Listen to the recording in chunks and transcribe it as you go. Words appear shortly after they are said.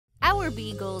Our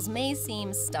Beagles may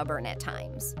seem stubborn at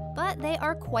times, but they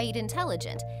are quite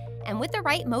intelligent, and with the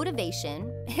right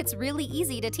motivation, it's really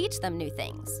easy to teach them new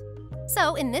things.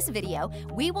 So in this video,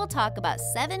 we will talk about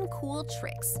 7 cool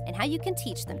tricks and how you can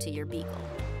teach them to your Beagle.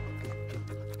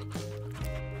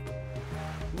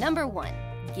 Number 1,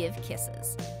 give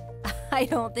kisses. I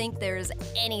don't think there's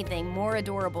anything more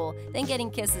adorable than getting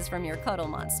kisses from your cuddle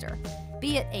monster.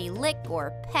 Be it a lick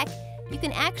or peck, you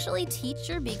can actually teach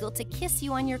your Beagle to kiss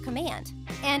you on your command.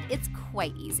 And it's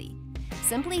quite easy.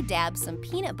 Simply dab some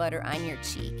peanut butter on your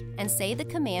cheek and say the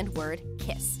command word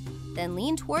kiss. Then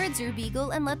lean towards your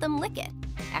Beagle and let them lick it.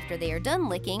 After they are done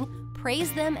licking,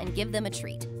 praise them and give them a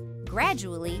treat.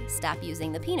 Gradually, stop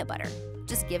using the peanut butter.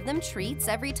 Just give them treats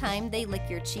every time they lick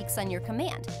your cheeks on your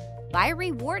command. By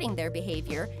rewarding their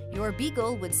behavior, your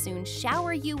Beagle would soon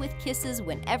shower you with kisses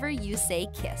whenever you say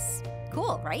kiss.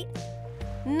 Cool, right?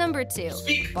 Number 2,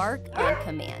 bark on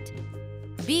command.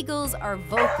 Beagles are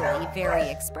vocally very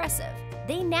expressive.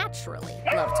 They naturally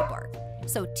love to bark.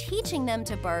 So teaching them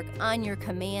to bark on your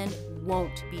command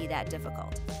won't be that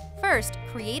difficult. First,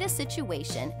 create a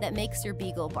situation that makes your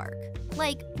Beagle bark,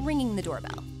 like ringing the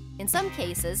doorbell. In some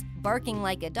cases, barking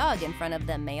like a dog in front of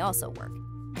them may also work.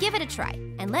 Give it a try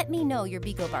and let me know your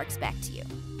Beagle barks back to you.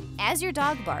 As your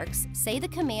dog barks, say the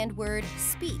command word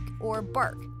speak or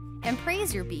bark and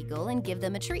praise your Beagle and give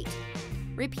them a treat.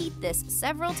 Repeat this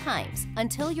several times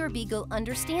until your Beagle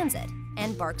understands it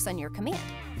and barks on your command.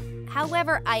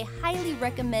 However, I highly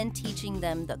recommend teaching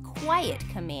them the quiet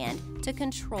command to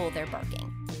control their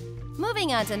barking.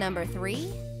 Moving on to number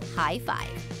 3, high five.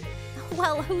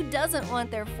 Well, who doesn't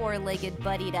want their 4-legged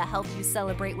buddy to help you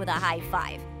celebrate with a high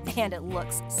five? And it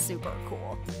looks super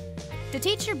cool. To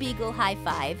teach your Beagle high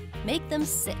five, make them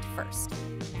sit first.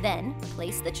 Then,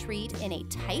 place the treat in a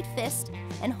tight fist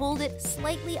and hold it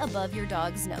slightly above your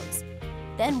dog's nose.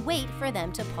 Then wait for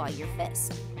them to paw your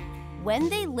fist. When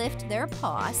they lift their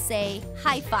paw, say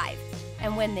high five,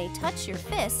 and when they touch your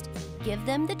fist, give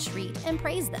them the treat and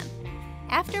praise them.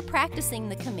 After practicing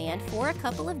the command for a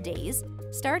couple of days,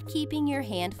 start keeping your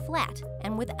hand flat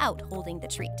and without holding the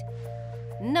treat.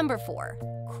 Number 4,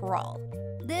 crawl.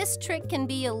 This trick can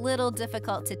be a little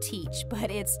difficult to teach, but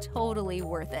it's totally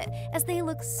worth it, as they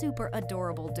look super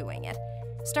adorable doing it.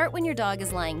 Start when your dog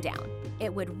is lying down.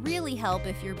 It would really help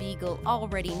if your Beagle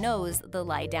already knows the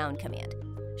lie down command.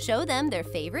 Show them their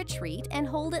favorite treat and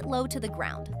hold it low to the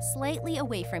ground, slightly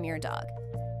away from your dog.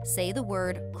 Say the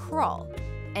word crawl.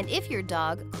 And if your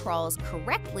dog crawls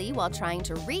correctly while trying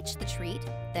to reach the treat,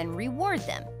 then reward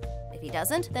them. If he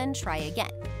doesn't, then try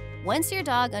again. Once your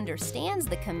dog understands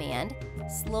the command,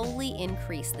 slowly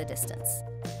increase the distance.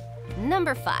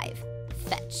 Number 5,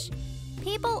 fetch.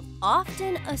 People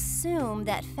often assume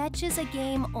that fetch is a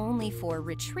game only for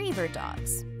retriever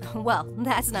dogs. Well,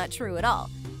 that's not true at all.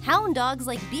 Hound dogs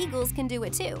like Beagles can do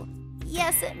it too.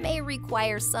 Yes, it may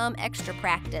require some extra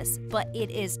practice, but it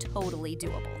is totally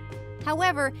doable.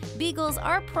 However, Beagles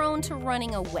are prone to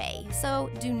running away, so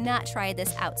do not try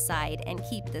this outside and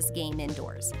keep this game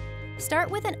indoors.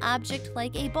 Start with an object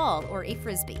like a ball or a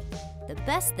frisbee. The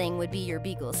best thing would be your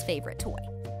Beagle's favorite toy.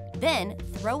 Then,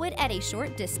 throw it at a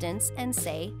short distance and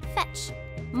say, fetch.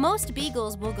 Most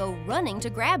Beagles will go running to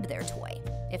grab their toy.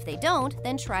 If they don't,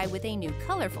 then try with a new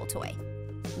colorful toy.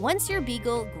 Once your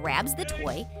Beagle grabs the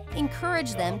toy,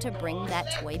 encourage them to bring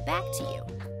that toy back to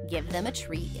you. Give them a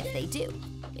treat if they do.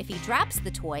 If he drops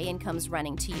the toy and comes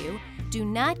running to you, do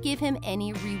not give him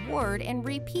any reward and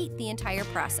repeat the entire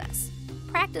process.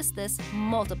 Practice this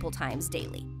multiple times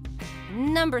daily.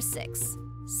 Number 6,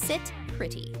 sit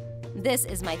pretty. This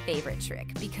is my favorite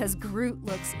trick because Groot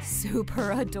looks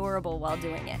super adorable while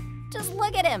doing it. Just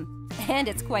look at him! And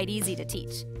it's quite easy to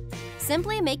teach.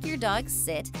 Simply make your dog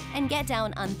sit and get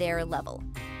down on their level.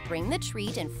 Bring the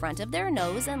treat in front of their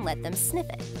nose and let them sniff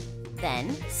it.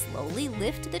 Then, slowly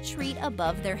lift the treat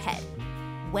above their head.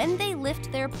 When they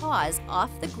lift their paws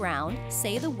off the ground,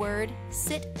 say the word,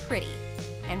 sit pretty,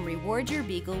 and reward your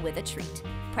Beagle with a treat.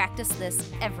 Practice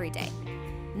this every day.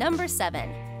 Number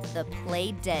 7, the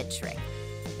play dead trick.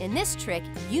 In this trick,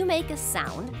 you make a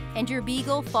sound and your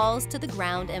Beagle falls to the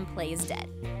ground and plays dead.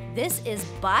 This is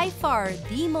by far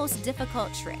the most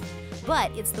difficult trick,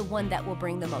 but it's the one that will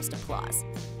bring the most applause.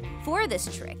 For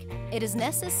this trick, it is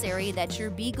necessary that your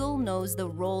Beagle knows the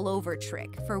rollover trick,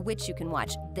 for which you can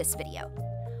watch this video.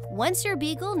 Once your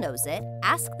Beagle knows it,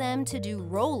 ask them to do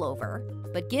rollover,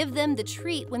 but give them the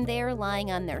treat when they are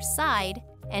lying on their side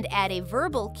and add a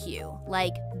verbal cue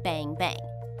like bang bang.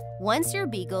 Once your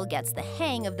Beagle gets the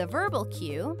hang of the verbal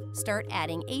cue, start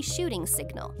adding a shooting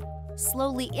signal.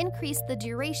 Slowly increase the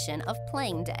duration of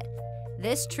playing dead.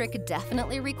 This trick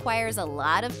definitely requires a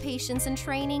lot of patience and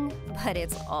training, but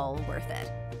it's all worth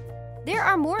it. There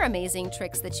are more amazing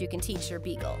tricks that you can teach your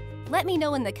Beagle. Let me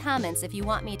know in the comments if you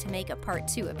want me to make a part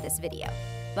 2 of this video.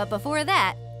 But before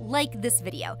that, like this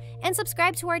video and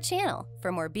subscribe to our channel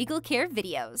for more Beagle Care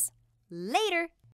videos. Later!